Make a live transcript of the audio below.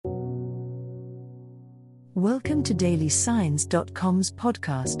Welcome to dailysigns.com's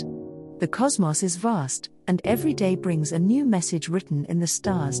podcast. The cosmos is vast, and every day brings a new message written in the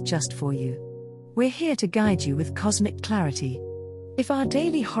stars just for you. We're here to guide you with cosmic clarity. If our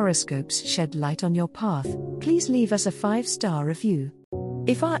daily horoscopes shed light on your path, please leave us a 5-star review.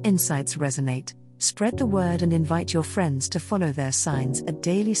 If our insights resonate, spread the word and invite your friends to follow their signs at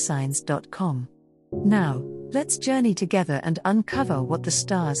dailysigns.com. Now, let's journey together and uncover what the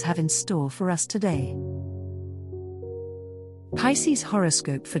stars have in store for us today. Pisces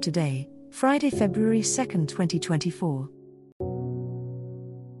horoscope for today, Friday, February 2nd, 2024.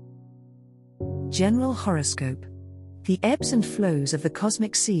 General horoscope. The ebbs and flows of the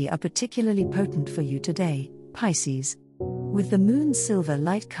cosmic sea are particularly potent for you today, Pisces. With the moon's silver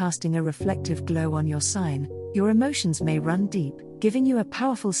light casting a reflective glow on your sign, your emotions may run deep, giving you a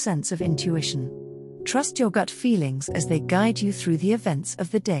powerful sense of intuition. Trust your gut feelings as they guide you through the events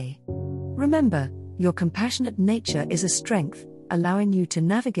of the day. Remember, your compassionate nature is a strength, allowing you to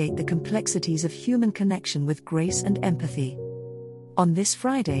navigate the complexities of human connection with grace and empathy. On this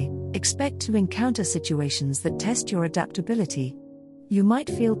Friday, expect to encounter situations that test your adaptability. You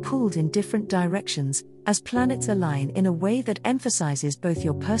might feel pulled in different directions, as planets align in a way that emphasizes both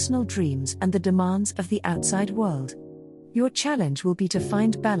your personal dreams and the demands of the outside world. Your challenge will be to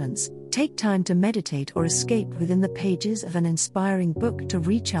find balance. Take time to meditate or escape within the pages of an inspiring book to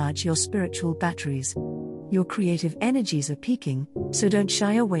recharge your spiritual batteries. Your creative energies are peaking, so don't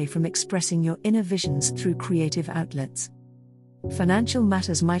shy away from expressing your inner visions through creative outlets. Financial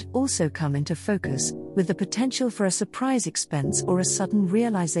matters might also come into focus, with the potential for a surprise expense or a sudden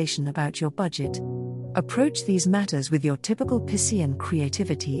realization about your budget. Approach these matters with your typical Piscean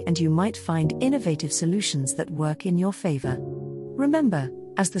creativity and you might find innovative solutions that work in your favor. Remember,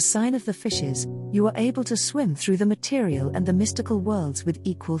 as the sign of the fishes, you are able to swim through the material and the mystical worlds with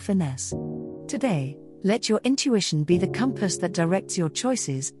equal finesse. Today, let your intuition be the compass that directs your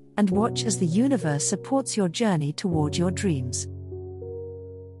choices, and watch as the universe supports your journey toward your dreams.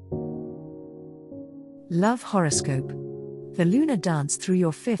 Love horoscope. The lunar dance through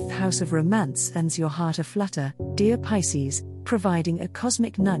your 5th house of romance sends your heart aflutter, dear Pisces, providing a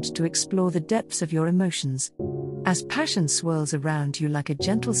cosmic nudge to explore the depths of your emotions. As passion swirls around you like a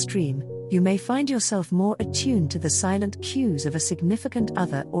gentle stream, you may find yourself more attuned to the silent cues of a significant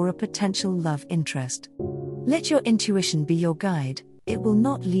other or a potential love interest. Let your intuition be your guide, it will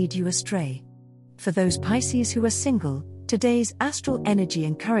not lead you astray. For those Pisces who are single, today's astral energy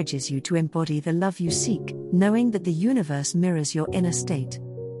encourages you to embody the love you seek, knowing that the universe mirrors your inner state.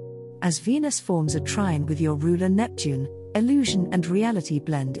 As Venus forms a trine with your ruler Neptune, illusion and reality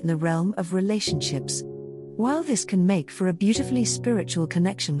blend in the realm of relationships. While this can make for a beautifully spiritual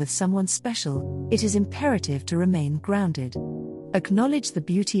connection with someone special, it is imperative to remain grounded. Acknowledge the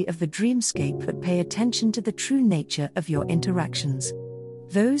beauty of the dreamscape but pay attention to the true nature of your interactions.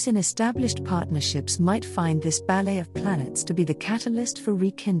 Those in established partnerships might find this ballet of planets to be the catalyst for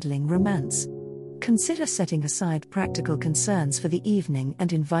rekindling romance. Consider setting aside practical concerns for the evening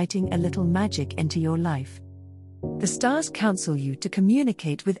and inviting a little magic into your life. The stars counsel you to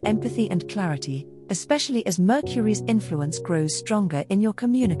communicate with empathy and clarity, especially as Mercury's influence grows stronger in your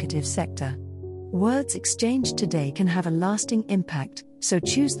communicative sector. Words exchanged today can have a lasting impact, so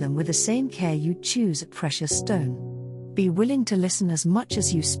choose them with the same care you choose a precious stone. Be willing to listen as much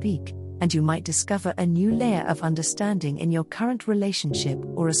as you speak, and you might discover a new layer of understanding in your current relationship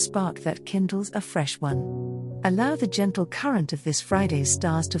or a spark that kindles a fresh one. Allow the gentle current of this Friday's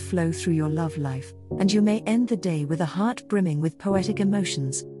stars to flow through your love life, and you may end the day with a heart brimming with poetic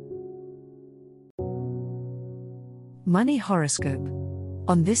emotions. Money horoscope.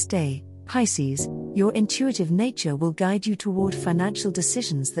 On this day, Pisces, your intuitive nature will guide you toward financial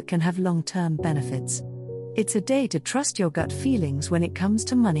decisions that can have long-term benefits. It's a day to trust your gut feelings when it comes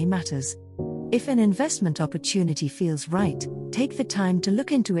to money matters. If an investment opportunity feels right, take the time to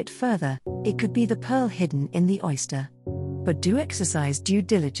look into it further, it could be the pearl hidden in the oyster. But do exercise due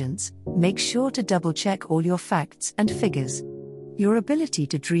diligence, make sure to double-check all your facts and figures. Your ability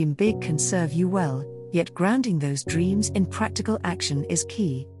to dream big can serve you well, yet grounding those dreams in practical action is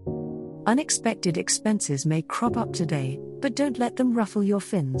key. Unexpected expenses may crop up today, but don't let them ruffle your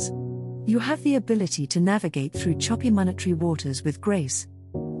fins. You have the ability to navigate through choppy monetary waters with grace.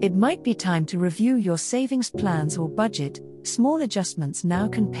 It might be time to review your savings plans or budget. Small adjustments now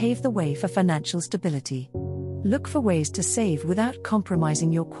can pave the way for financial stability. Look for ways to save without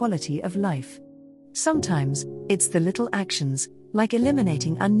compromising your quality of life. Sometimes, it's the little actions, like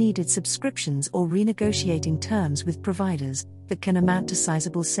eliminating unneeded subscriptions or renegotiating terms with providers, that can amount to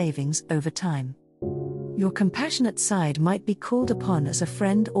sizable savings over time. Your compassionate side might be called upon as a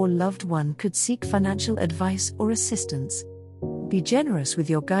friend or loved one could seek financial advice or assistance. Be generous with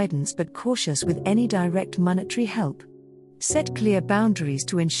your guidance but cautious with any direct monetary help. Set clear boundaries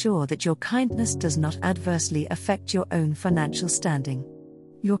to ensure that your kindness does not adversely affect your own financial standing.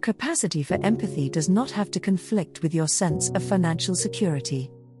 Your capacity for empathy does not have to conflict with your sense of financial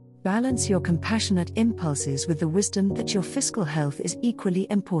security. Balance your compassionate impulses with the wisdom that your fiscal health is equally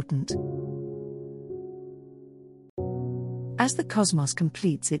important. As the cosmos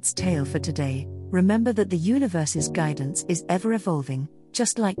completes its tale for today, remember that the universe's guidance is ever evolving,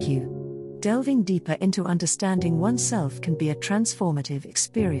 just like you. Delving deeper into understanding oneself can be a transformative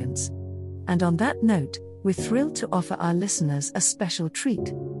experience. And on that note, we're thrilled to offer our listeners a special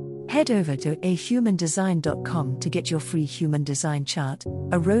treat. Head over to ahumandesign.com to get your free human design chart,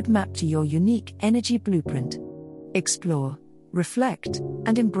 a roadmap to your unique energy blueprint. Explore, reflect,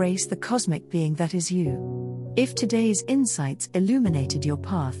 and embrace the cosmic being that is you. If today's insights illuminated your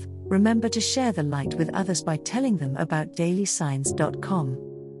path, remember to share the light with others by telling them about dailysigns.com.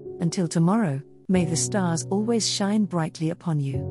 Until tomorrow, may the stars always shine brightly upon you.